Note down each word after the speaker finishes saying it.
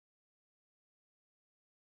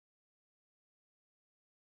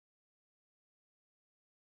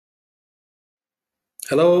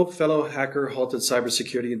Hello, fellow hacker, halted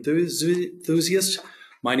cybersecurity enthusiasts.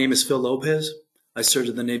 My name is Phil Lopez. I served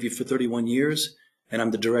in the Navy for 31 years, and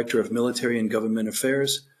I'm the Director of Military and Government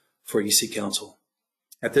Affairs for EC Council.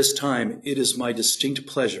 At this time, it is my distinct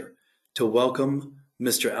pleasure to welcome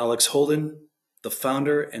Mr. Alex Holden, the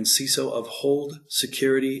founder and CISO of Hold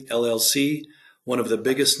Security, LLC, one of the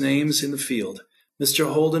biggest names in the field.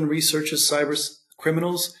 Mr. Holden researches cyber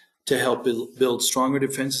criminals to help build stronger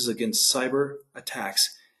defenses against cyber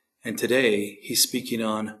attacks. And today, he's speaking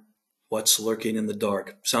on what's lurking in the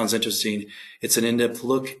dark. Sounds interesting. It's an in-depth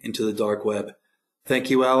look into the dark web.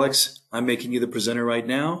 Thank you, Alex. I'm making you the presenter right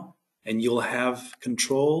now, and you'll have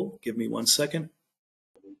control. Give me 1 second.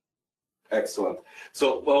 Excellent.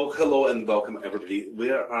 So, well, hello and welcome, everybody.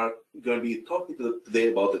 We are going to be talking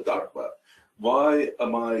today about the dark web. Why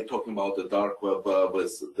am I talking about the dark web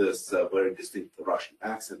with this very distinct Russian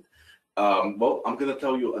accent? Well, I'm going to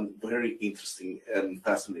tell you a very interesting and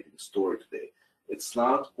fascinating story today. It's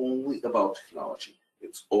not only about technology,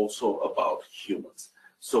 it's also about humans.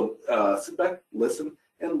 So sit back, listen,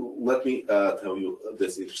 and let me tell you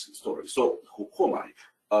this interesting story. So who am I?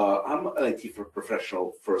 I'm an IT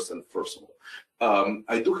professional first and first of all.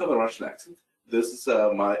 I do have a Russian accent. This is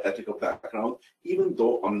my ethical background, even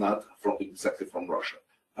though I'm not exactly from Russia.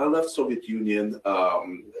 I left Soviet Union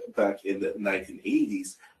back in the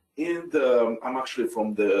 1980s, and I'm actually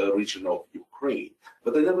from the region of Ukraine.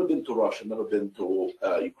 But I've never been to Russia, never been to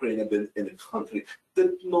Ukraine. I've been in a country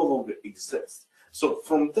that no longer exists. So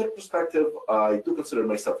from that perspective, I do consider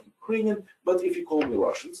myself Ukrainian, but if you call me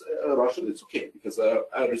Russian, it's okay, because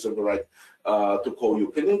I reserve the right to call you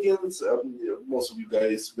Canadians. Most of you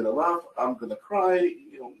guys are gonna laugh, I'm gonna cry,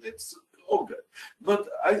 it's all good. But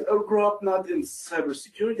I grew up not in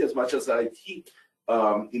cybersecurity as much as IT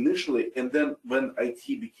initially, and then when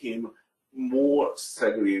IT became more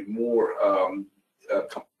segregated, more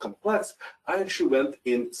complex, I actually went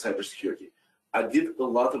in cybersecurity. I did a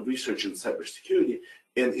lot of research in cybersecurity,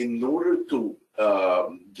 and in order to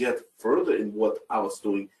get further in what I was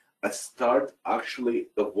doing, I started actually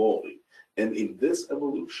evolving. And in this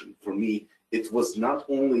evolution, for me, it was not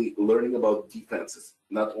only learning about defenses,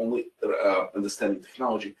 not only understanding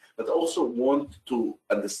technology, but also want to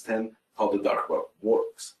understand how the dark web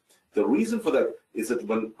works. The reason for that is that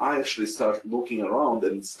when I actually started looking around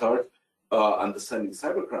and start understanding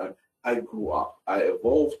cybercrime, I grew up, I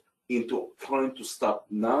evolved into trying to stop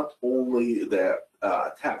not only the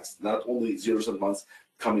attacks, not only zeros and ones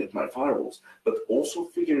coming at my firewalls, but also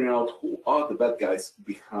figuring out who are the bad guys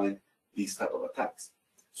behind these type of attacks.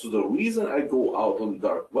 So the reason I go out on the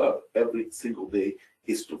dark web every single day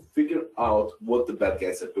is to figure out what the bad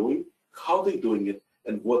guys are doing, how they're doing it,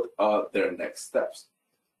 and what are their next steps.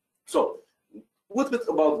 So a little bit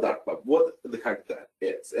about the dark web, what the heck that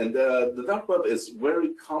is. And the dark web is a very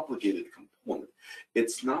complicated component.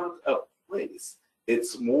 It's not a place.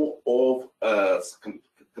 It's more of a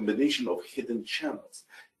combination of hidden channels.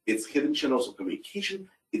 It's hidden channels of communication.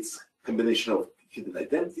 It's a combination of hidden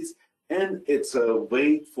identities. And it's a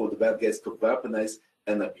way for the bad guys to weaponize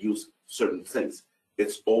and abuse certain things.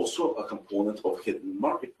 It's also a component of hidden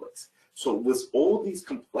marketplace. So with all these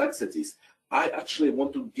complexities, I actually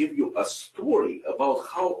want to give you a story about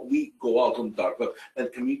how we go out on the dark web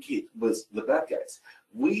and communicate with the bad guys.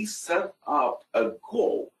 We set up a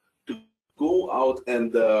goal to go out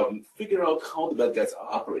and figure out how the bad guys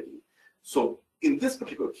are operating. So in this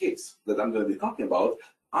particular case that I'm going to be talking about,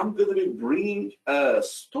 I'm going to be bringing a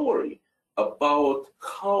story about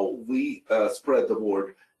how we spread the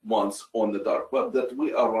word once on the dark web, that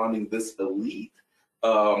we are running this elite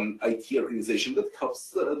IT organization that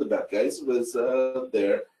helps the bad guys with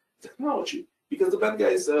their technology. Because the bad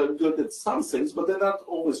guys are good at some things, but they're not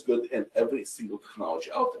always good in every single technology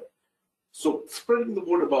out there. So spreading the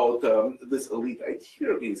word about this elite IT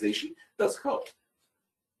organization does help.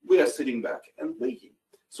 We are sitting back and waiting.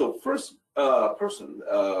 So first person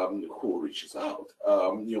who reaches out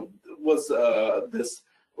was this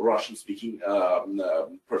Russian-speaking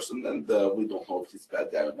person, and we don't know if he's a bad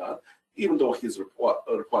guy or not, even though he's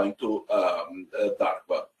replying to dark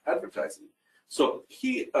web advertising. So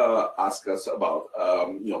he asked us about,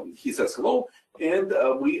 he says hello, and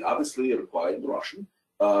we obviously reply in Russian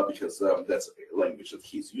because that's a language that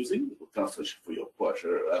he's using. Translation for your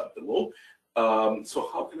pleasure below. So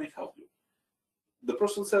how can I help you? The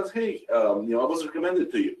person says, hey, I was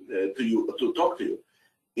recommended to talk to you.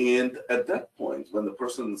 And at that point, when the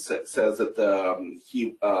person says that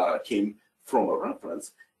he came from a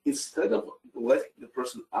reference, instead of letting the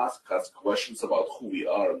person ask us questions about who we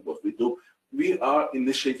are and what we do, we are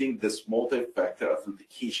initiating this multi-factor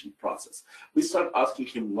authentication process. We start asking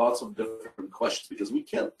him lots of different questions because we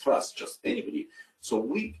can't trust just anybody. So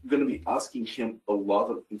we're going to be asking him a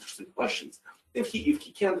lot of interesting questions. If he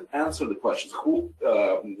can't answer the questions, who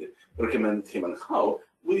recommended him and how,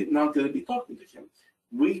 we're not going to be talking to him.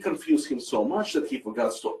 We confuse him so much that he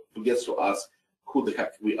forgets to ask who the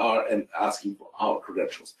heck we are and asking for our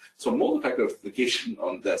credentials. So multi-factor authentication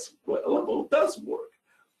on this level does work.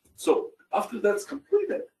 So after that's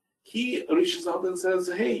completed, he reaches out and says,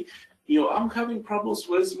 hey, I'm having problems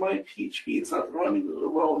with my PHP. It's not running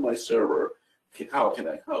well on my server. How can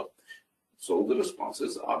I help? So the response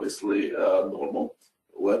is obviously normal.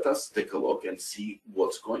 Let us take a look and see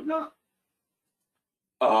what's going on.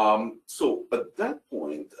 So at that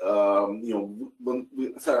point, when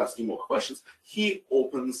we start asking more questions, he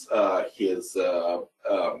opens himself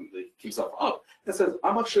up and says,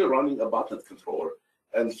 I'm actually running a botnet controller,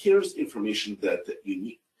 and here's information that you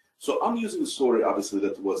need. So I'm using a story, obviously,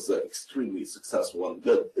 that was extremely successful and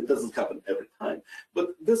good. It doesn't happen every time. But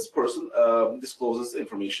this person discloses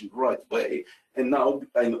information right away. And now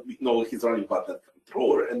I know he's running botnet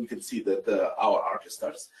controller, and you can see that our archivist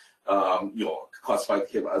starts classified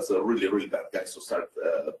him as a really, really bad guy. So start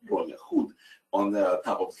drawing a hood on the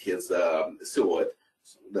top of his silhouette.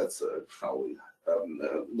 So that's how we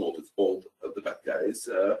noted all the bad guys.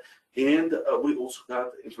 And we also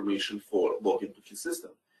got information for login to his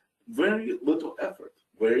system. Very little effort,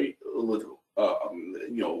 very little,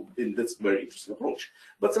 in this very interesting approach.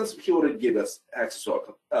 But since he already gave us access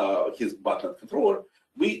to his botnet controller,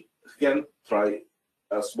 we can try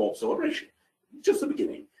a small celebration, just the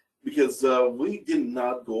beginning, because we did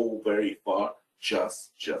not go very far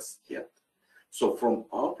just yet. So from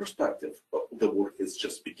our perspective, the work is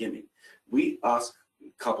just beginning. We ask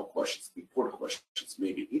a couple questions, important questions,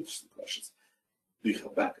 maybe interesting questions. Do you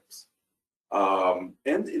have backups?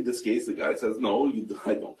 And in this case, the guy says, no,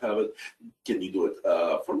 I don't have it. Can you do it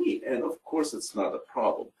for me? And of course, it's not a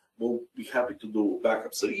problem. We'll be happy to do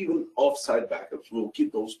backups. So even offsite backups, we'll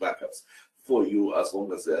keep those backups for you as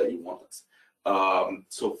long as you want us.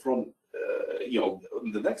 So from,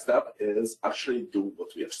 the next step is actually do what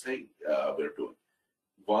we are saying we're doing.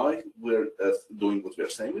 Why we're doing what we're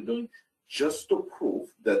saying we're doing? Just to prove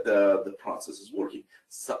that the process is working.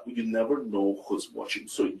 So you never know who's watching,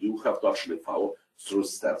 so you have to actually follow through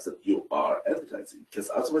steps that you are advertising, because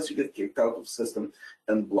otherwise you get kicked out of the system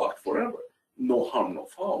and blocked forever. No harm, no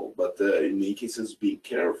foul, but in many cases, being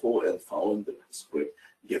careful and following the script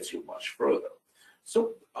gets you much further.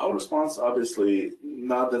 So our response, obviously,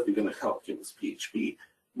 not that we're going to help you with PHP,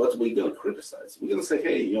 but we're going to criticize. We're going to say,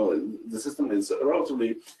 hey, the system is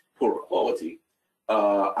relatively poor quality.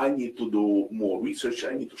 I need to do more research.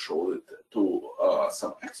 I need to show it to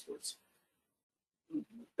some experts.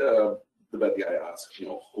 The bad guy asks,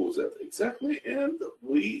 who's that exactly? And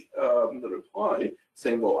we reply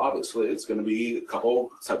saying, well, obviously, it's going to be a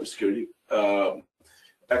couple cybersecurity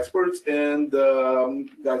experts and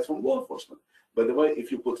guys from law enforcement. By the way, if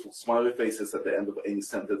you put smiley faces at the end of any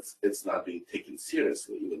sentence, it's not being taken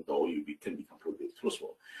seriously, even though you can be completely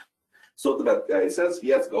truthful. So the bad guy says,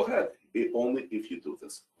 yes, go ahead, only if you do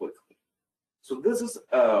this quickly. So this is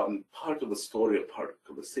part of the story, a part of the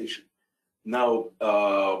conversation. Now,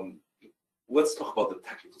 let's talk about the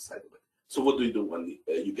technical side of it. So what do you do when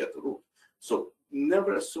you get the root? So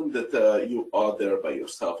never assume that you are there by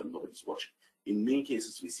yourself and nobody's watching. In many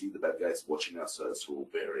cases, we see the bad guys watching us through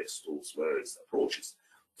various tools, various approaches.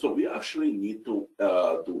 So we actually need to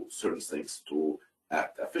do certain things to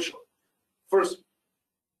act officially. First,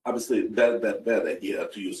 obviously, bad idea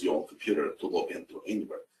to use your own computer to log into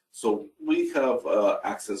anywhere. So we have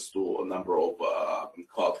access to a number of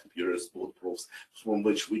cloud computers, bulletproofs, from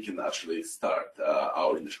which we can actually start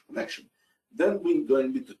our initial connection. Then we're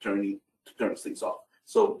going to turn things off.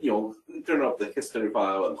 So, turn off the history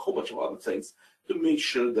file and a whole bunch of other things to make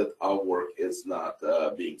sure that our work is not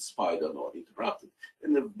being spied on or interrupted.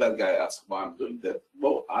 And if bad guy asks why I'm doing that,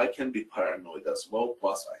 well, I can be paranoid as well,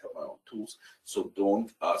 plus I have my own tools. So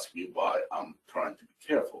don't ask me why I'm trying to be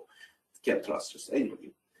careful. Can't trust just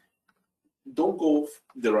anybody. Don't go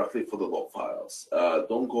directly for the log files.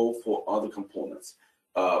 Don't go for other components.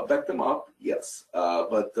 Back them up, yes,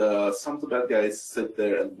 but some of the bad guys sit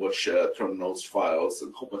there and watch terminals, files,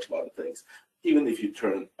 and a whole bunch of other things, even if you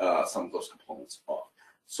turn some of those components off.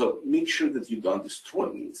 So make sure that you don't destroy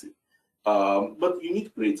anything. But you need to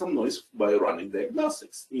create some noise by running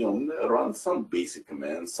diagnostics. Run some basic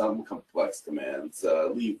commands, some complex commands,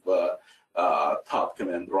 leave top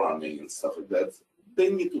command running and stuff like that. They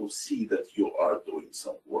need to see that you are doing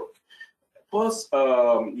some work. Plus,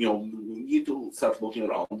 we need to start looking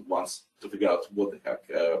around once to figure out what the heck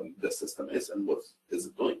the system is and what is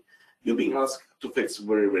it doing. You're being asked to fix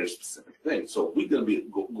very, very specific things. So we're going to be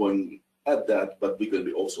going at that, but we're going to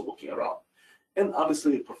be also looking around. And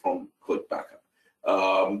obviously perform quick backup.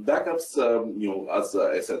 Backups, as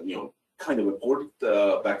I said, kind of important.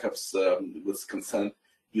 Backups with consent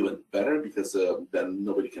even better, because then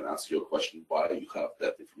nobody can ask you a question why you have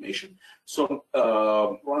that information. So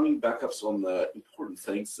running backups on important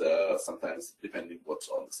things, sometimes depending what's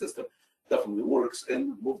on the system, definitely works,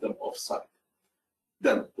 and move them off-site.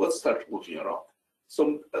 Then let's start looking around.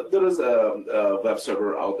 So there is a web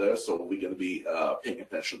server out there, so we're going to be paying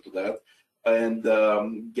attention to that,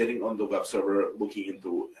 and getting on the web server, looking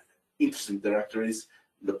into interesting directories.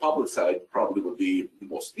 The public side probably would be the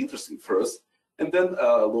most interesting first, and then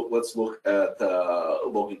let's look at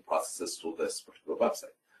login processes to this particular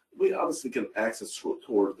website. We obviously can access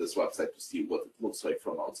toward this website to see what it looks like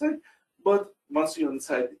from outside, but once you're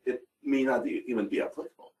inside, it may not even be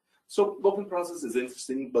applicable. So login process is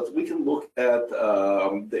interesting, but we can look at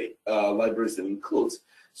the libraries it includes.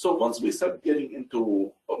 So once we start getting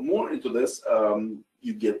into more into this,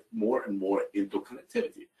 you get more and more into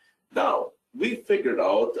connectivity. Now, we figured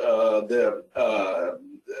out the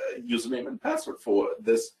username and password for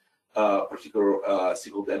this particular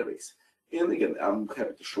SQL database. And again, I'm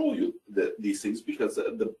happy to show you these things, because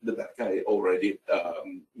the bad guy already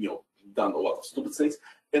done a lot of stupid things.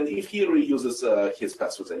 And if he reuses his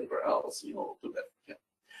passwords anywhere else, too bad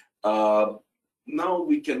for him. Now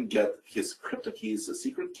we can get his crypto keys, the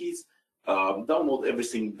secret keys, download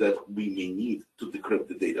everything that we may need to decrypt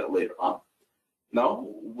the data later on. Now,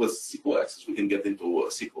 with SQL Access, we can get into a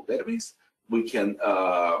SQL database. We can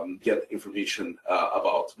get information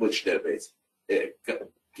about which database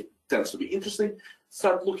tends to be interesting,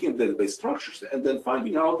 start looking at database structures, and then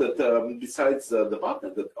finding out that besides the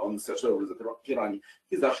botnet that on the server that he's running,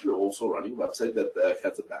 he's actually also running a website that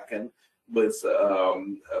has a backend with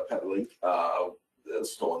peddling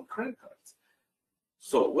stolen credit cards.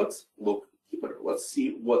 So let's look deeper. Let's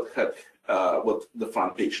see what the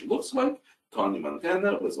front page looks like. Tony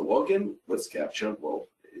Montana with a login, with capture. Well,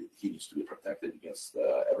 he needs to be protected against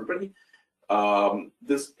everybody.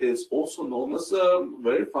 This is also known as a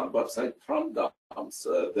very fun website from DOMS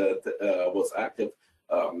that was active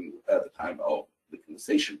at the time of the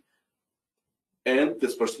conversation. And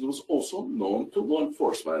this person was also known to law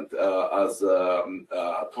enforcement as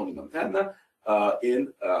Tony Montana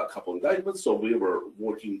in a couple of indictments. So we were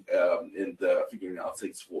working in figuring out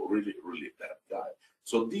things for really, really bad guy.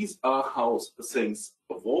 So these are how things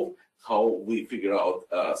evolve, how we figure out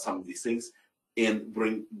some of these things and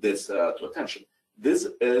bring this to attention. This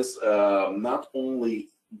is not only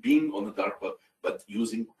being on the dark web, but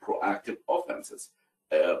using proactive offenses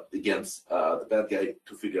against the bad guy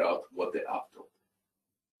to figure out what they're up to.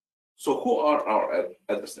 So who are our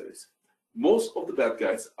adversaries? Most of the bad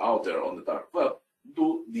guys out there on the dark web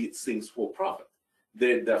do these things for profit.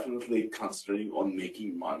 They're definitely concentrating on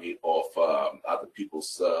making money off other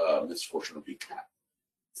people's misfortune or big cat.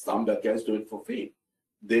 Some bad guys do it for fame.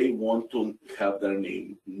 They want to have their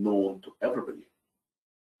name known to everybody.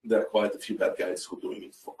 There are quite a few bad guys who are doing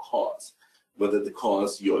it for cause. Whether the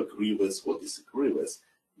cause you agree with or disagree with,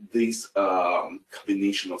 these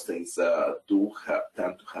combination of things do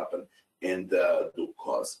tend to happen and do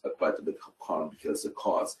cause quite a bit of harm, because the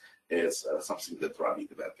cause is something that driving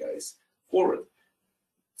the bad guys forward.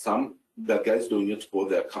 Some bad guys doing it for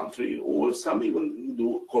their country, or some even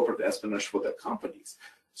do corporate espionage for their companies.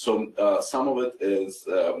 So some of it is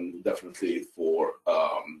definitely for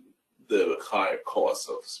the higher cause,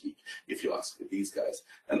 so to speak, if you ask these guys.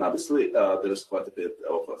 And obviously, there's quite a bit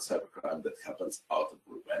of cybercrime that happens out of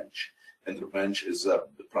revenge. And revenge is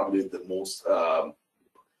probably the most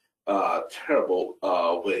terrible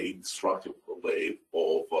way, destructive way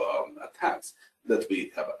of attacks that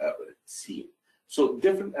we have ever seen. So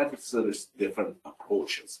different adversaries, different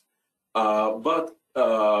approaches. But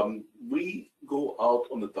we go out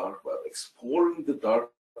on the dark web, exploring the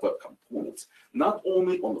dark web components, not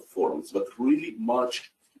only on the forums, but really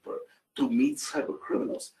much deeper, to meet cyber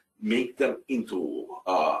criminals, make them into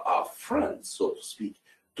our friends, so to speak,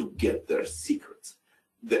 to get their secrets.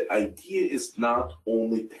 The idea is not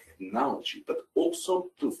only technology, but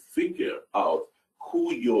also to figure out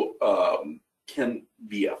who you can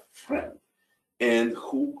be a friend and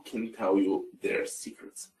who can tell you their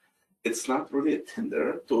secrets. It's not really a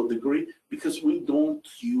Tinder to a degree, because we don't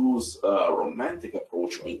use a romantic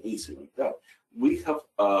approach or anything like that. We have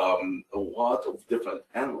a lot of different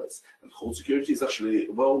analysts, and Hold Security is actually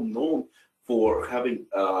well known for having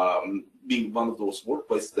being one of those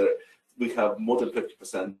workplaces that we have more than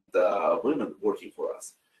 50% women working for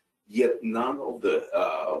us. Yet none of the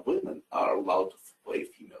women are allowed to play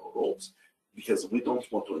female roles because we don't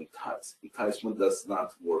want to entice. Enticement does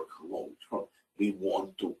not work long term. We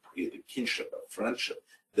want to create a kinship, a friendship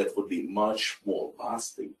that would be much more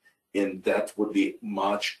lasting, and that would be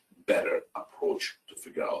much better approach to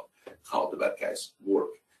figure out how the bad guys work.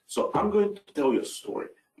 So I'm going to tell you a story.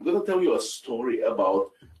 I'm going to tell you a story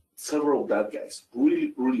about several bad guys,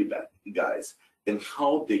 really, really bad guys, and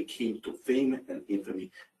how they came to fame and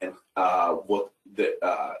infamy, and what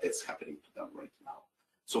is happening to them right now.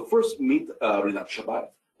 So first, meet Rinat Shabayev,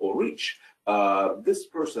 or Rich. This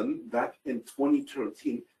person, back in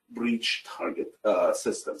 2013, breached Target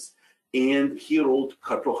systems, and he wrote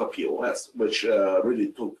Kartocha POS, which really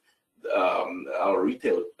took our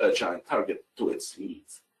retail giant Target to its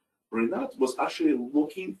knees. Rinat was actually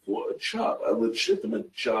looking for a job, a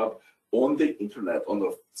legitimate job on the internet, on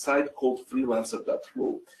a site called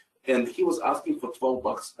freelancer.ru. And he was asking for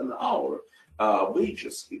 $12 an hour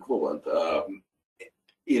wages equivalent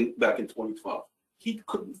back in 2012. He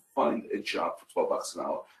couldn't find a job for $12 an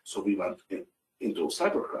hour, so we went into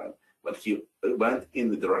cybercrime. When he went in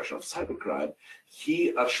the direction of cybercrime,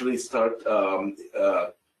 he actually started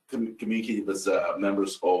communicating with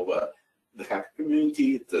members of the hacker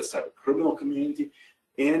community, the cyber criminal community,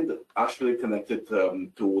 and actually connected to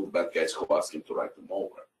the bad guys who asked him to write them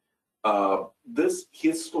over.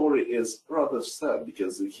 His story is rather sad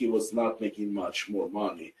because he was not making much more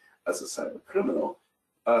money as a cyber criminal,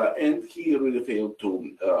 and he really failed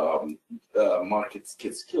to market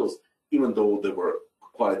his skills, even though they were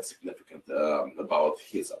quite significant about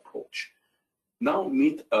his approach. Now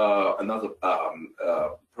meet another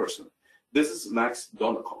person. This is Max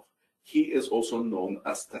Donakov. He is also known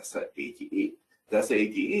as Tessa 88. Tessa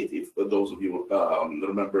 88, if those of you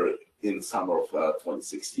remember, in summer of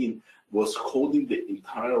 2016, was holding the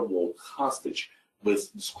entire world hostage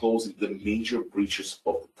with disclosing the major breaches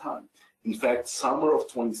of the time. In fact, summer of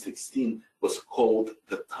 2016 was called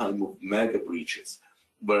the time of mega breaches,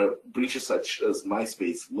 where breaches such as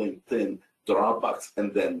MySpace, LinkedIn, Dropbox,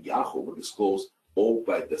 and then Yahoo were disclosed all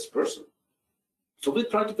by this person. So we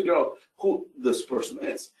tried to figure out who this person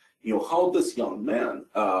is. You know, how this young man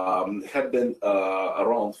had been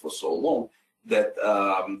around for so long that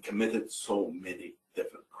committed so many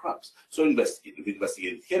different crimes. So we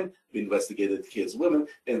investigated him, we investigated his women,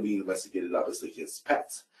 and we investigated obviously his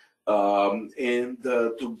pets. And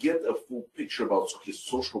to get a full picture about his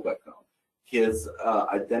social background, his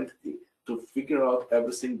identity, to figure out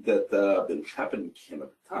everything that been happening to him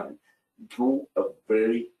at the time, drew a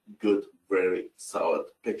very good, very solid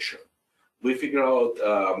picture. We figure out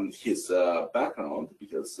his background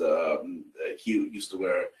because he used to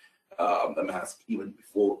wear a mask even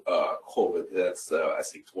before COVID. That's, I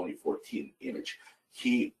think, 2014 image.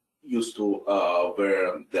 He used to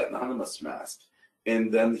wear the anonymous mask.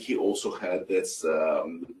 And then he also had this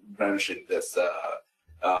brandishing this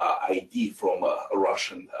ID from a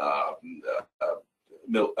Russian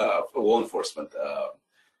law enforcement.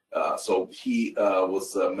 So he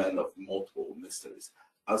was a man of multiple mysteries.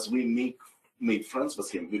 As we made friends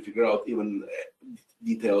with him, we figure out even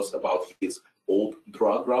details about his old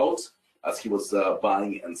drug routes, as he was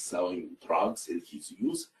buying and selling drugs in his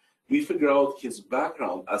youth. We figure out his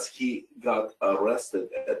background as he got arrested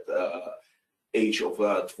at age of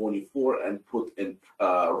 24 and put in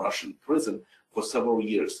Russian prison for several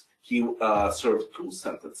years. He served 2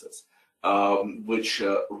 sentences, which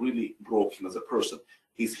really broke him as a person.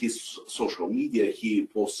 His social media, he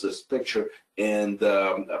posts his picture and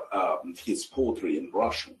his poetry in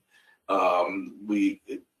Russian. We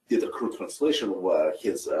did a crude translation of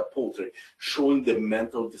his poetry, showing the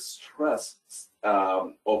mental distress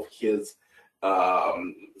of his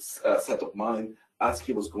set of mind as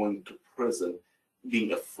he was going to prison,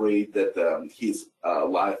 being afraid that his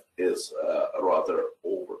life is rather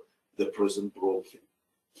over. The prison broke him.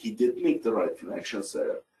 He did make the right connections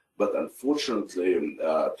there, but unfortunately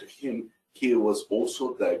to him, he was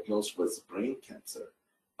also diagnosed with brain cancer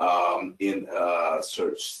in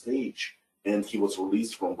third stage, and he was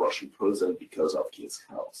released from Russian prison because of his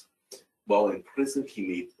health. While in prison, he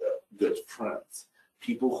made good friends.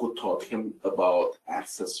 People who taught him about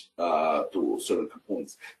access to certain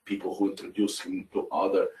components, people who introduced him to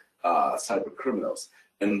other cyber criminals.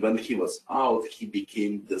 And when he was out, he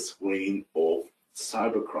became this reign of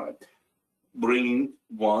cybercrime, bringing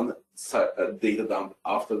one data dump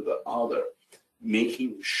after the other,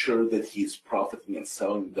 making sure that he's profiting and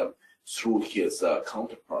selling them through his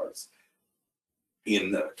counterparts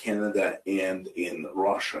in Canada and in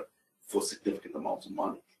Russia for significant amounts of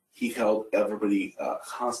money. He held everybody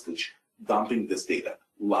hostage dumping this data,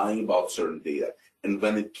 lying about certain data. And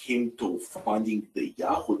when it came to finding the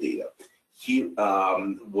Yahoo data, he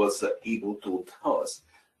was able to tell us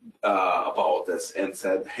about this and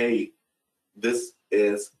said, hey, this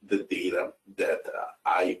is the data that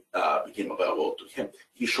I became available to him.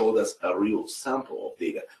 He showed us a real sample of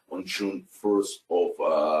data on June 1st of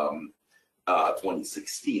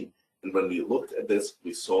 2016. And when we looked at this,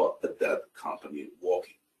 we saw a dead company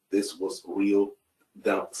walking. This was real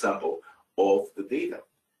sample of the data.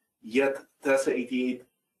 Yet Tesla 88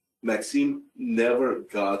 Maxim never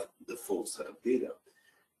got the full set of data.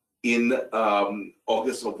 In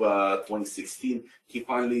August of 2016, he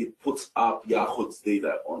finally puts up Yahoo's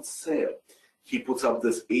data on sale. He puts up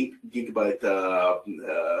this 8 GB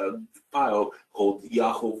file called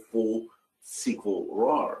Yahoo Full SQL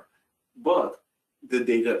RAR, but the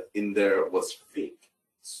data in there was fake.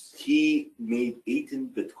 He made 18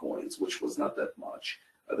 Bitcoins, which was not that much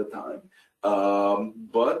at the time,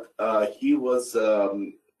 but he was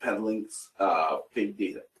peddling fake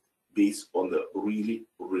data based on the really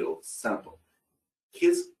real sample.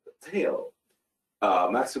 His tale,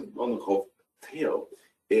 Maxim Onukov tale,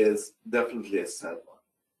 is definitely a sad one.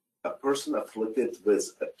 A person afflicted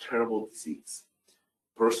with a terrible disease,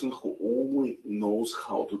 a person who only knows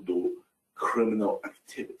how to do criminal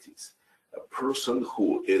activities, a person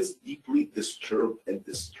who is deeply disturbed and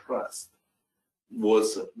distressed,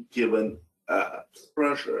 was given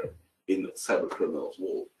treasure in cyber criminals'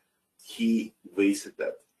 world. He wasted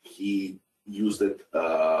that. He used it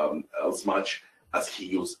as much as he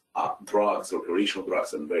used drugs, recreational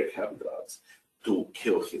drugs, and very heavy drugs to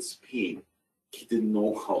kill his pain. He didn't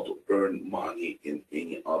know how to earn money in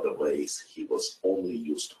any other ways. He was only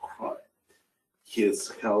used to crime. His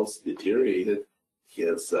health deteriorated.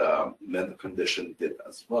 His mental condition did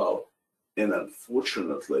as well. And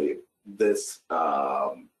unfortunately, this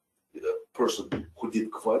person who did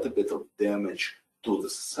quite a bit of damage to the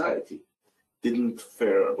society didn't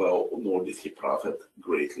fare well, nor did he profit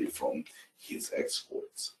greatly from his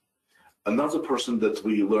exploits. Another person that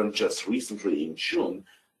we learned just recently in June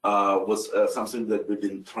was something that we've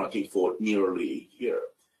been tracking for nearly a year.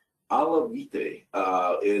 Ala Vite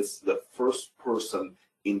is the first person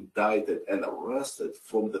indicted and arrested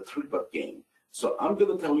from the TrickBot gang. So I'm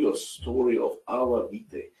going to tell you a story of Ala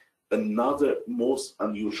Vite, another most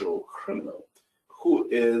unusual criminal who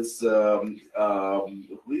is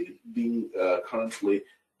really being currently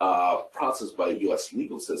processed by the U.S.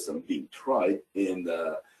 legal system, being tried in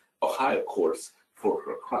Ohio courts for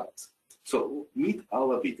her crimes. So meet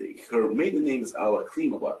Ala Vite. Her maiden name is Alla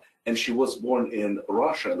Klimova, and she was born in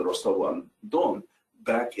Russia, in Rostov-on-Don,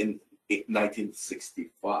 back in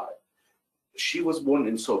 1965. She was born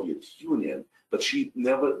in Soviet Union, but she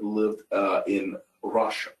never lived in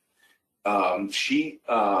Russia. She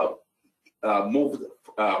moved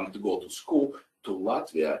to go to school to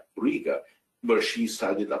Latvia, Riga, where she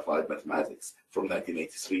studied applied mathematics from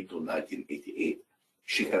 1983 to 1988.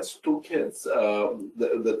 She has 2 kids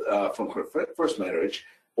from her first marriage,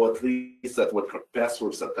 or at least that's what her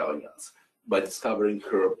passwords are telling us. By discovering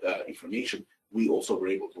her information, we also were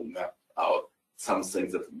able to map out some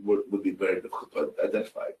things that would be very difficult to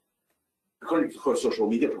identify. According to her social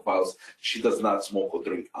media profiles, she does not smoke or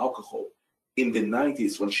drink alcohol. In the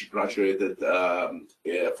 90s, when she graduated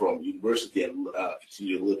from university and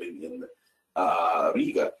continued living in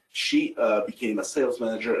Riga, she became a sales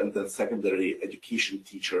manager and then secondary education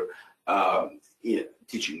teacher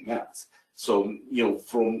teaching math. So, you know,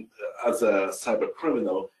 from as a cyber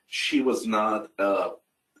criminal, she was not a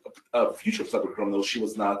future cyber criminal. She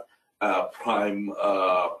was not a prime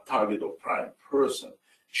target or prime person.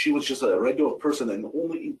 She was just a regular person, and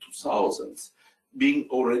only in 2000s, being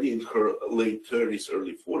already in her late 30s,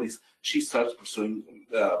 early 40s, she starts pursuing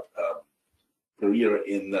career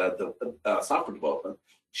in the software development.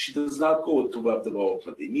 She does not go to web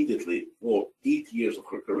development immediately. For 8 years of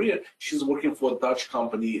her career, she's working for a Dutch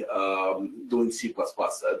company doing C++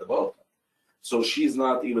 development. So she's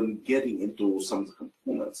not even getting into some of the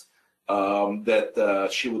components that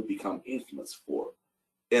she would become infamous for.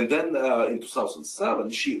 And then in 2007,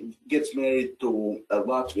 she gets married to a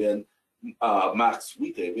Latvian Max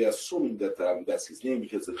Vite. We are assuming that that's his name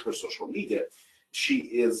because of her social media. She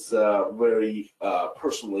is very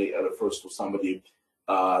personally refers to somebody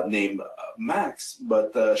named Max,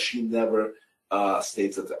 but she never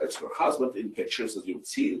states that it's her husband. In pictures, as you would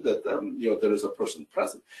see, that you know, there is a person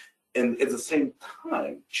present. And at the same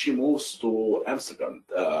time, she moves to Amsterdam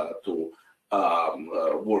to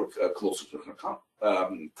work closer to her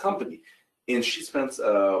company. And she spends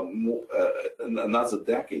another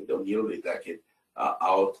decade, or nearly a decade,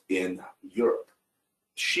 out in Europe.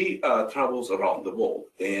 She travels around the world,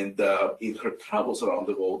 and in her travels around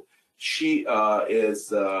the world, she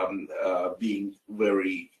is being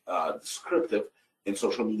very descriptive in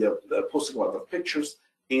social media, posting a lot of pictures,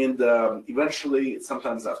 and eventually,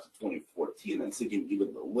 sometimes after 2014, and thinking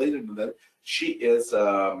even later than that, she is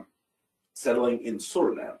settling in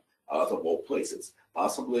Suriname, out of all places.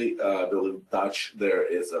 Possibly, I believe Dutch there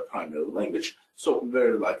is a primary language, so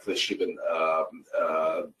very likely she been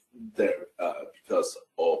there because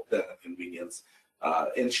of that convenience,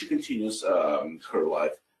 and she continues her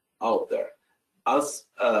life out there. As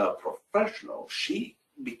a professional, she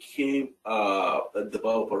became a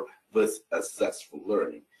developer with successful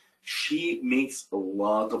learning. She makes a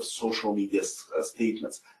lot of social media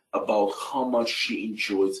statements about how much she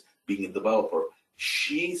enjoys being a developer.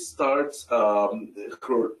 She starts her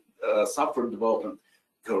software development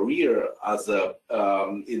career as a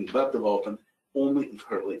in web development only in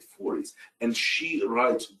her late 40s, and she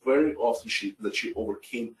writes very often that she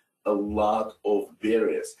overcame a lot of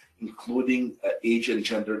barriers, including age and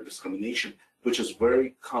gender discrimination, which is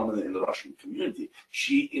very common in the Russian community.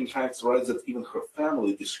 She, in fact, writes that even her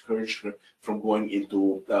family discouraged her from going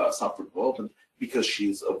into software development because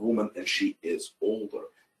she's a woman and she is older.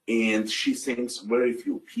 And she thinks very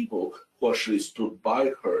few people who actually stood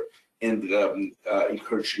by her and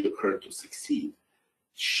encouraged her to succeed.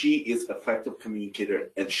 She is an effective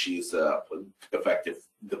communicator and she's an effective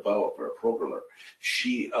developer, programmer.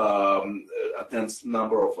 She attends a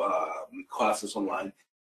number of classes online,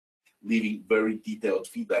 leaving very detailed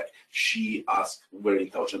feedback. She asks very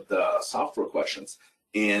intelligent software questions,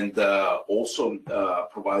 and also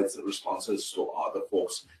provides responses to other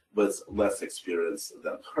folks with less experience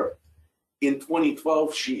than her. In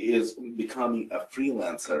 2012, she is becoming a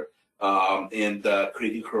freelancer and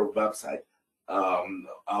creating her website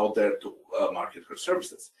out there to market her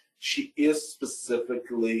services. She is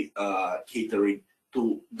specifically catering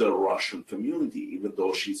to the Russian community, even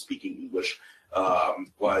though she's speaking English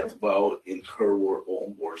quite well. In her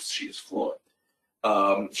own words, she is fluent.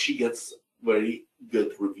 She gets very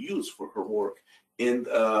good reviews for her work, and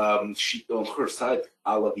she on her site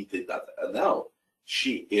alavite.nl,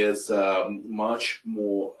 she is much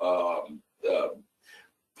more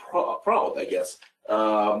proud, I guess,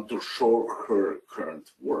 to show her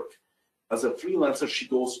current work. As a freelancer, she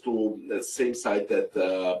goes to the same site that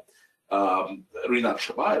Rinat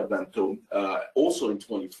Shabayev went to, also in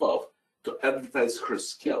 2012, to advertise her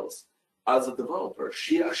skills. As a developer,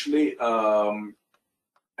 she actually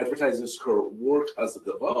advertises her work as a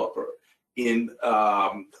developer in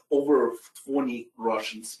over 20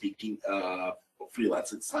 Russian-speaking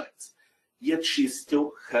freelancing sites. Yet she's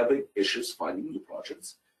still having issues finding new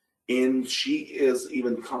projects. And she is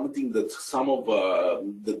even commenting that some of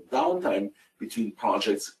the downtime between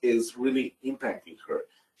projects is really impacting her.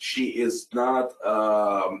 She is not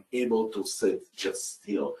able to sit just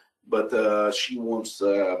still, but she wants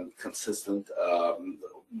a consistent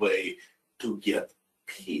way to get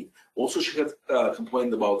paid. Also, she had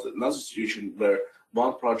complained about another situation where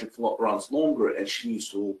one project runs longer and she needs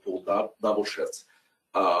to pull double shifts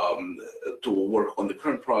to work on the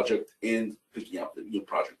current project and picking up the new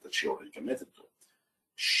project that she already committed to.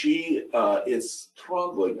 She is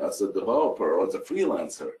struggling as a developer or as a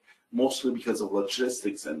freelancer, mostly because of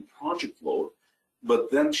logistics and project load,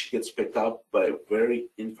 but then she gets picked up by a very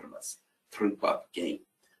infamous Trigbot gang.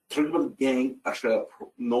 Trigbot gang actually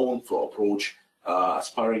known to approach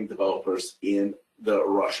aspiring developers in the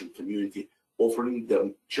Russian community, offering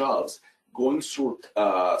them jobs, going through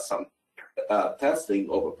some testing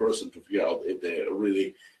of a person to figure out if they're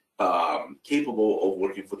really capable of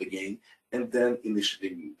working for the gang, and then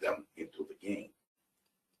initiating them into the gang.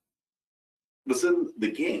 Within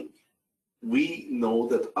the gang, we know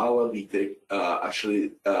that Alavite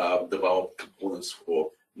actually developed components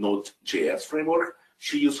for Node.js framework.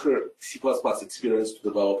 She used her C++ experience to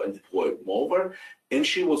develop and deploy malware, and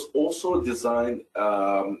she was also one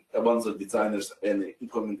of the designers and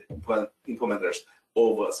implementers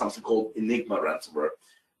of something called Enigma ransomware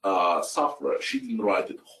software. She didn't write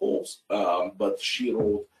it whole, but she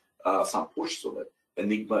wrote some portions of it.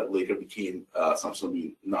 Enigma later became something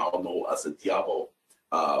we now know as a Diablo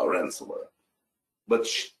ransomware. But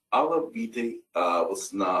Alavite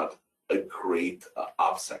was not a great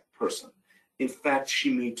OPSEC person. In fact, she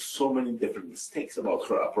made so many different mistakes about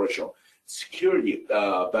her operational security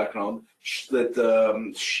background that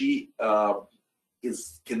she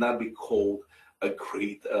cannot be called a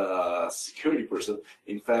great security person.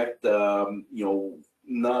 In fact,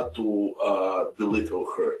 not to belittle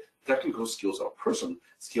her technical skills or person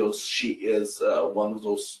skills, she is one of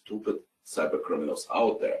those stupid cyber criminals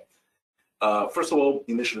out there. First of all,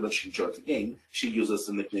 initially when she joined the game, she uses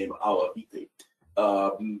the nickname Ala Vite.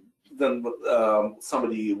 Then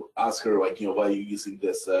somebody asks her, like, why are you using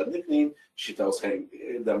this nickname? She tells them,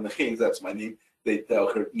 hey, that's my name. They tell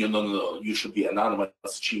her, no, you should be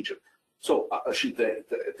anonymous, change it. So she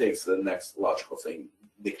takes the next logical thing,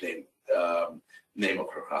 nickname, name of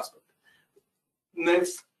her husband.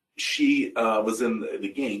 Next, she was in the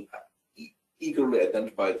game, eagerly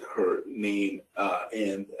identified her name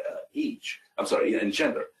and age. I'm sorry, and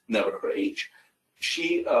gender, never her age.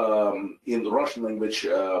 She, in the Russian language,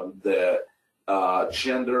 the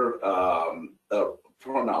gender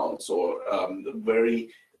pronouns are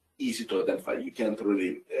very easy to identify. You can't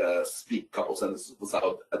really speak a couple sentences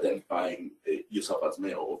without identifying yourself as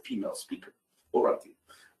male or female speaker or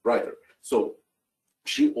writer. So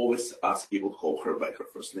she always asks people to call her by her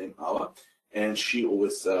first name, Ala, and she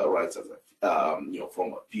always writes as a,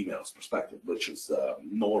 from a female's perspective, which is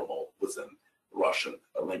normal within Russian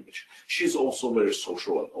language. She's also very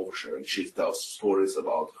social and oversharing. She tells stories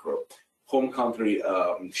about her home country.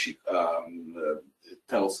 She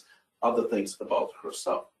tells other things about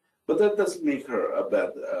herself. But that doesn't make her a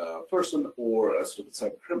bad person or a stupid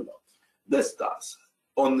cyber criminal. This does.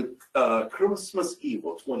 On Christmas Eve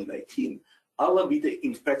of 2019, Ala Vite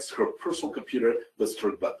infects her personal computer with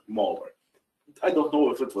TurkBot malware. I don't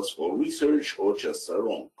know if it was for research or just a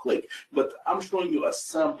wrong click, but I'm showing you a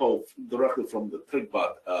sample directly from the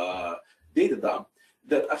TurkBot data dump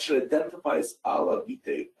that actually identifies Ala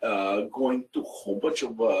Vite going to a whole bunch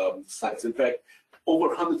of sites. In fact, over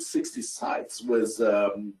 160 sites was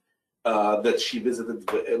that she visited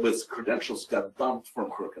with credentials got dumped from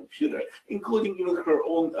her computer, including even her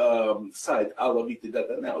own site,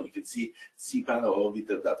 alavite.nl. You can see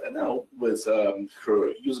cpanel.alavite.nl with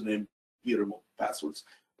her username, remote passwords,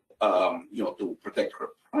 to protect her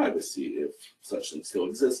privacy if such thing still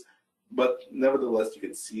exists. But nevertheless, you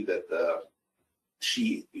can see that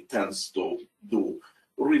she tends to do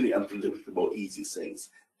really unpredictable, easy things.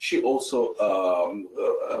 She also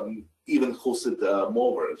even hosted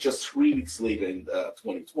malware. Just 3 weeks later in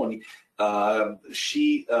 2020,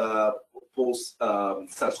 she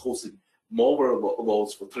starts hosting malware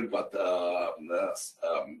loads for TurkBot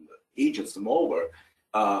agents and malware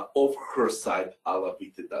of her site,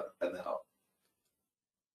 alavite.nl.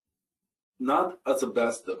 Not as a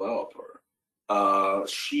best developer,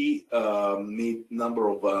 she made a number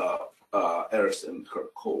of errors in her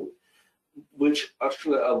code, which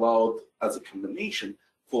actually allowed, as a combination,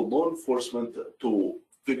 for law enforcement to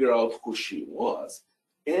figure out who she was.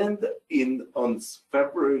 And on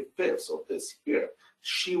February 5th of this year,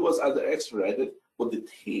 she was either extradited or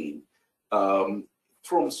detained from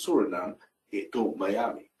Suriname to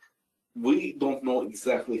Miami. We don't know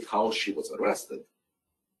exactly how she was arrested,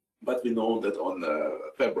 but we know that on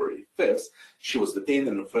February 5th, she was detained,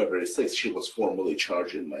 and on February 6th, she was formally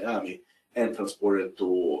charged in Miami and transported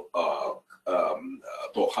to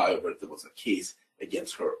Ohio, where there was a case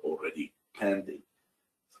against her already pending.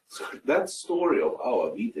 So that story of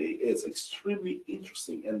Ala Vite is extremely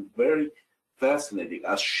interesting and very fascinating,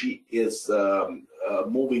 as she is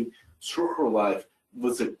moving through her life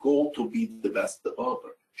with a goal to be the best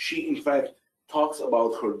developer. She, in fact, talks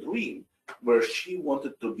about her dream, where she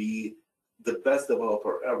wanted to be the best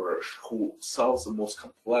developer ever, who solves the most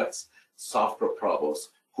complex software problems,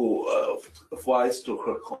 who flies to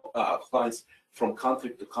her clients from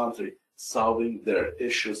country to country, solving their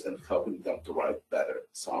issues and helping them to write better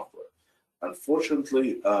software.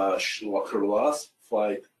 Unfortunately, her last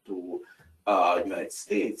flight to United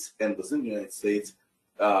States, and within the United States,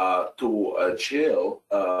 to a jail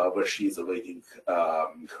where she is awaiting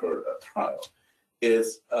her trial,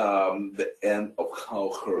 is the end of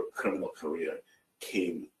how her criminal career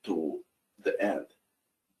came to the end.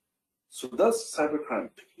 So does cybercrime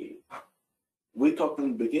pay? We talked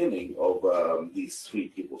in the beginning of these three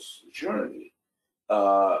people's journey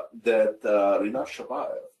that Rinat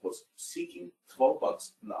Shabayev was seeking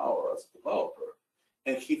 $12 an hour as a developer,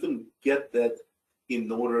 and he couldn't get that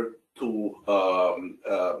in order to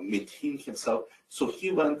maintain himself. So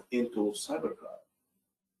he went into cybercrime.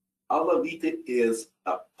 Ala Vite is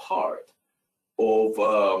a part of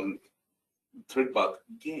TurkBot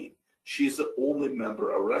game. She's the only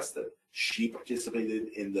member arrested. She participated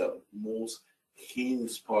in the most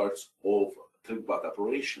heinous parts of TurkBot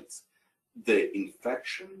operations: the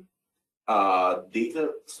infection,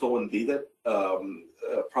 stolen data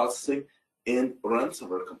processing, and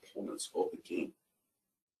ransomware components of the game.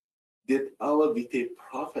 Did Ala Vite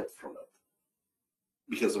profit from it?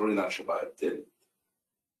 Because Rinat Shabayev didn't.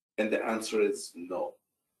 And the answer is no.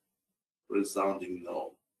 Resounding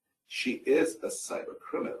no. She is a cyber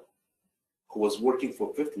criminal. who was working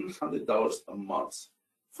for $1,500 a month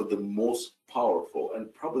for the most powerful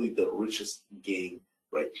and probably the richest gang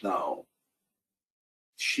right now.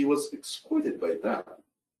 She was exploited by that.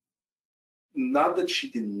 Not that she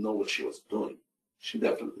didn't know what she was doing. She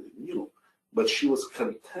definitely knew. But she was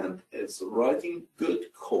content as writing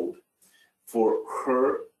good code for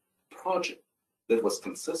her project that was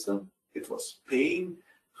consistent. It was paying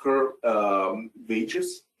her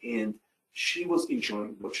wages, and she was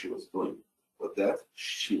enjoying what she was doing. With that,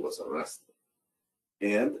 she was arrested,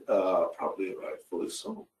 and probably rightfully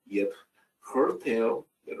so. Yet her tale,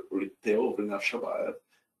 the tale of Rinat Shabayat,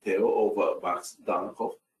 tale of Max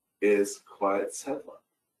Donakov, is quite sad one.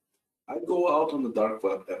 I go out on the dark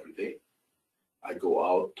web every day. I go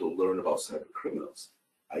out to learn about cyber criminals.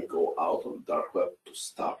 I go out on the dark web to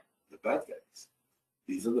stop the bad guys.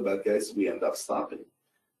 These are the bad guys we end up stopping.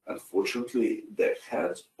 Unfortunately, the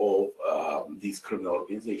heads of these criminal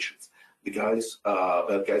organizations, the guys,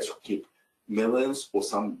 bad guys who keep millions or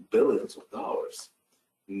some billions of dollars,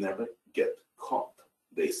 never get caught.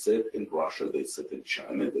 They sit in Russia, they sit in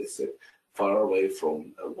China, they sit far away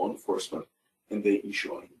from law enforcement, and they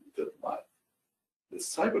enjoy good life. The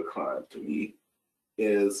cybercrime, to me,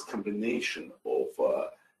 is combination of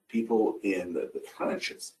people in the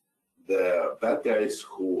trenches, the bad guys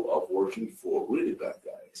who are working for really bad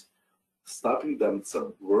guys, stopping them,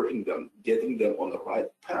 subverting them, getting them on the right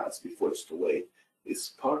path before it's too late,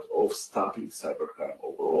 is part of stopping cybercrime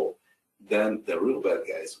overall. Then the real bad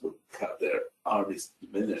guys would have their armies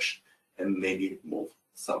diminished and maybe move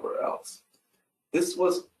somewhere else. This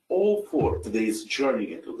was all for today's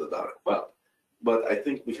journey into the dark web. But I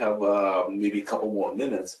think we have maybe a couple more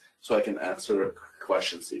minutes so I can answer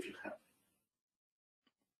questions if you have.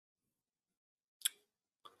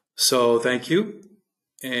 So thank you.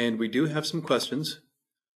 And we do have some questions.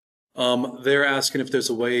 They're asking if there's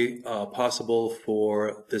a way possible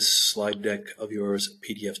for this slide deck of yours,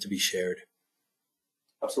 PDF, to be shared.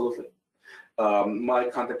 Absolutely. My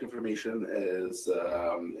contact information is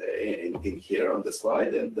in here on the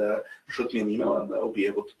slide, and shoot me an email and I'll be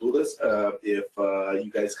able to do this. If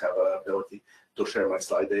you guys have an ability to share my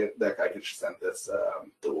slide deck, I can send this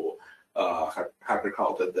to Hacker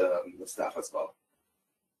Halted staff as well.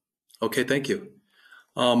 Okay, thank you.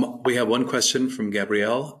 We have one question from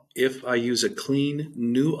Gabrielle. If I use a clean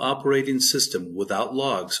new operating system without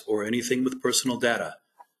logs or anything with personal data,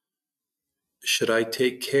 should I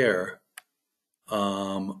take care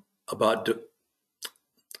about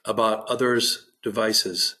others'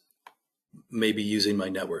 devices maybe using my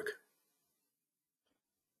network?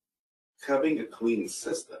 Having a clean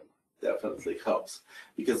system definitely helps,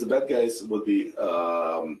 because the bad guys will be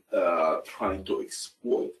trying to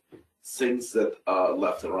exploit things that are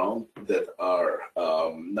left around that are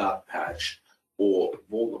not patched or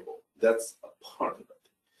vulnerable. That's a part of it.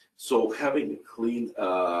 So having a clean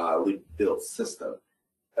built system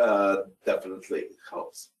definitely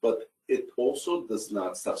helps, but it also does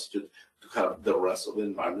not substitute to have the rest of the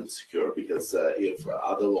environment secure, because if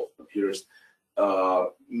other local computers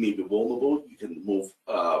may be vulnerable, you can move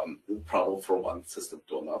the problem from one system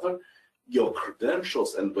to another. Your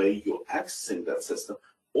credentials and way you're accessing that system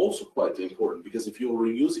also quite important, because if you're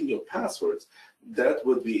reusing your passwords, that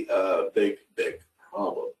would be a big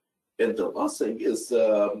problem. And the last thing is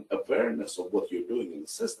awareness of what you're doing in the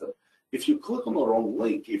system. If you click on the wrong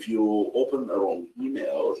link, if you open the wrong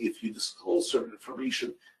email, if you disclose certain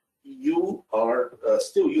information, you are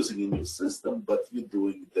still using a new system, but you're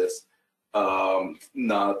doing this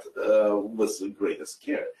not with the greatest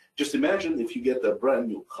care. Just imagine if you get a brand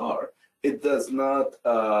new car, it does not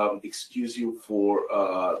excuse you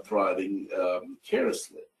for driving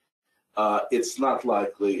carelessly. It's not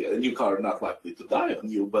likely, a new car not likely to die on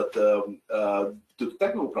you, but due to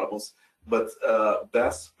technical problems, but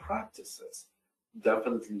best practices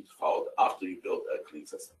definitely need to follow after you build a clean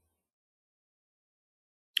system.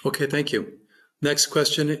 Okay, thank you. Next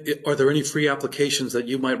question, are there any free applications that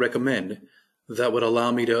you might recommend that would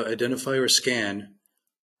allow me to identify or scan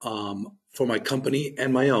for my company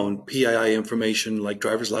and my own PII information like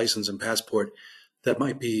driver's license and passport that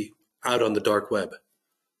might be out on the dark web?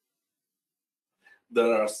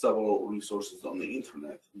 There are several resources on the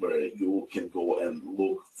internet where you can go and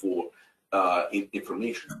look for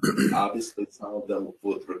information. Obviously, some of them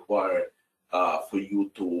would require for you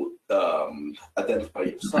to identify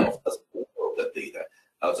yourself as owner of that data,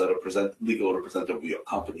 as a legal representative of your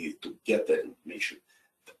company to get that information.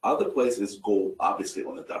 The other places go obviously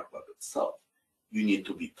on the dark web itself. You need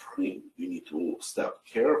to be trained. You need to step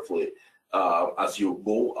carefully as you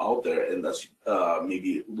go out there, and as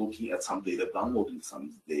maybe looking at some data, downloading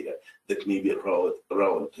some data that may be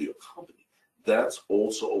relevant to your company. That's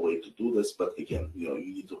also a way to do this, but again, you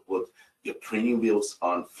need to put your training wheels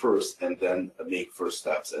on first and then make first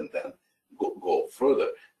steps and then go further.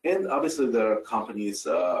 And obviously there are companies,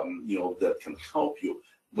 that can help you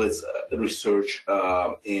with research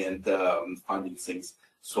and finding things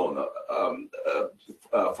from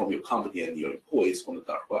your company and your employees on the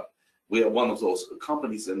dark web. We are one of those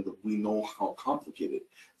companies, and we know how complicated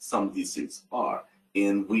some of these things are.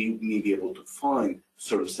 And we may be able to find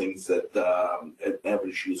certain things that an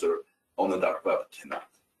average user on the dark web cannot.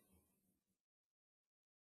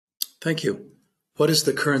 Thank you. What is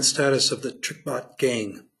the current status of the TrickBot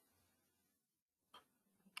gang?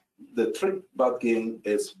 The TrickBot gang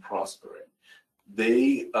is prospering.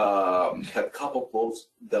 They had a couple blows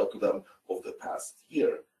dealt to them over the past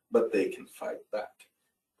year, but they can fight back.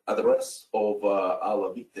 The rest of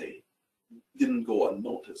Ala Vitae didn't go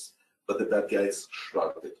unnoticed, but the bad guys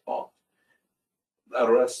shrugged it off.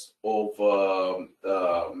 The rest of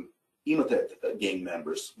Emotet gang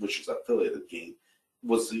members, which is affiliated gang,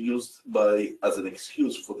 was used as an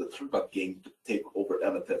excuse for the TrickBot gang to take over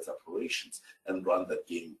Emotet's operations and run that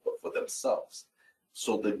gang for themselves.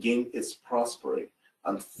 So the gang is prospering.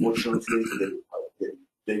 Unfortunately, they are getting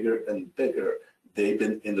bigger and bigger. They've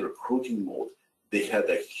been in the recruiting mode. They had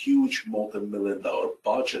a huge multi-million-dollar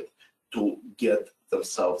budget to get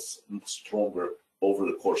themselves stronger over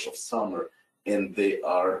the course of summer, and they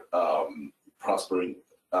are prospering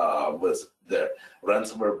with their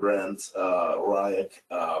ransomware brands, Riot,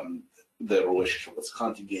 their relationship with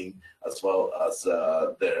Hunting Gang, as well as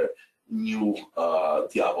their new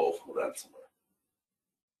Diablo ransomware.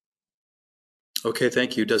 Okay,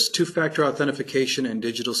 thank you. Does two-factor authentication and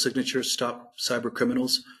digital signature stop cyber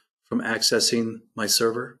criminals from accessing my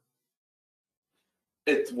server?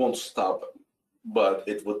 It won't stop, but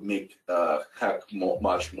it would make hack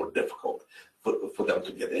much more difficult for them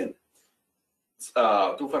to get in.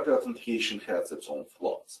 Two-factor authentication has its own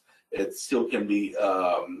flaws. It still can be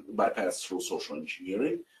bypassed through social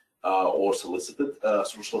engineering or solicited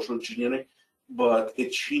through social engineering, but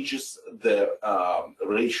it changes the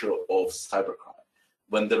ratio of cybercrime.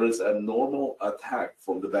 When there is a normal attack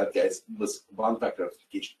from the bad guys with one-factor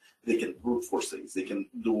authentication, they can brute force things. They can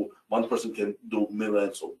one person can do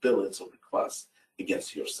millions or billions of requests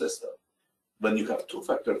against your system. When you have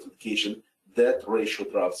two-factor authentication, that ratio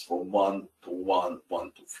drops from 1 to 1,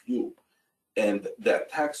 1 to few. And the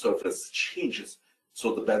attack surface changes,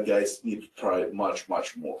 so the bad guys need to try much,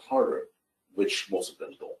 much more harder, which most of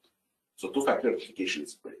them don't. So two-factor authentication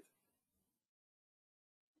is great.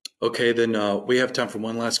 Okay, then we have time for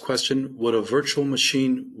one last question. Would a virtual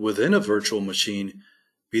machine within a virtual machine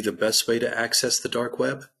be the best way to access the dark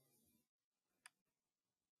web?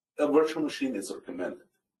 A virtual machine is recommended,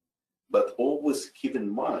 but always keep in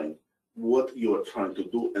mind what you're trying to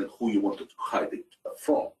do and who you want to hide it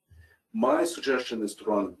from. My suggestion is to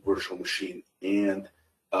run a virtual machine and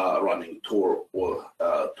running Tor or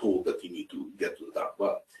tool that you need to get to the dark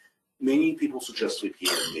web. Many people suggest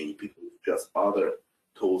VPN, many people suggest other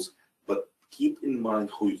tools, but keep in mind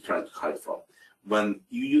who you're trying to hide from. When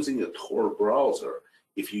you're using a Tor browser,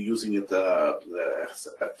 if you're using it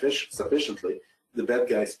sufficiently, the bad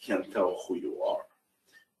guys can't tell who you are.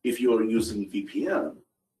 If you're using VPN,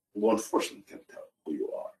 law enforcement can tell who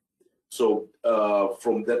you are. So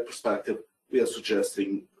from that perspective, we are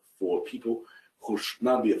suggesting for people who should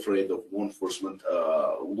not be afraid of law enforcement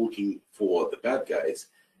looking for the bad guys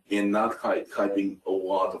and not hiding a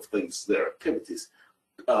lot of things, their activities,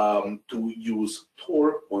 to use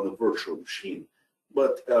Tor on a virtual machine,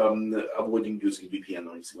 but avoiding using VPN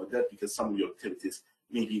or anything like that, because some of your activities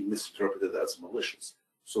may be misinterpreted as malicious.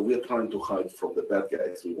 So we are trying to hide from the bad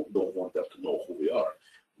guys. We don't want them to know who we are.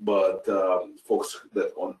 But folks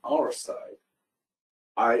that on our side,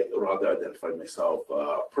 I rather identify myself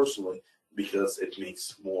personally, because it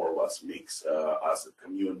makes more or less us a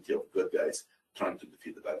community of good guys trying to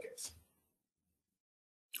defeat the bad guys.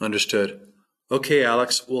 Understood. Okay,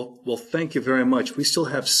 Alex. Well, thank you very much. We still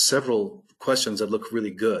have several questions that look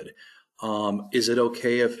really good. Is it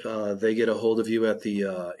okay if they get a hold of you at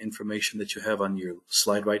the information that you have on your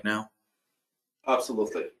slide right now?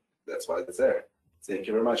 Absolutely. That's why it's there. Thank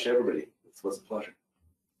you very much, everybody. It was a pleasure.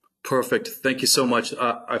 Perfect. Thank you so much.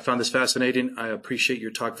 I found this fascinating. I appreciate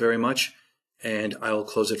your talk very much, and I'll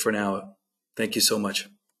close it for now. Thank you so much.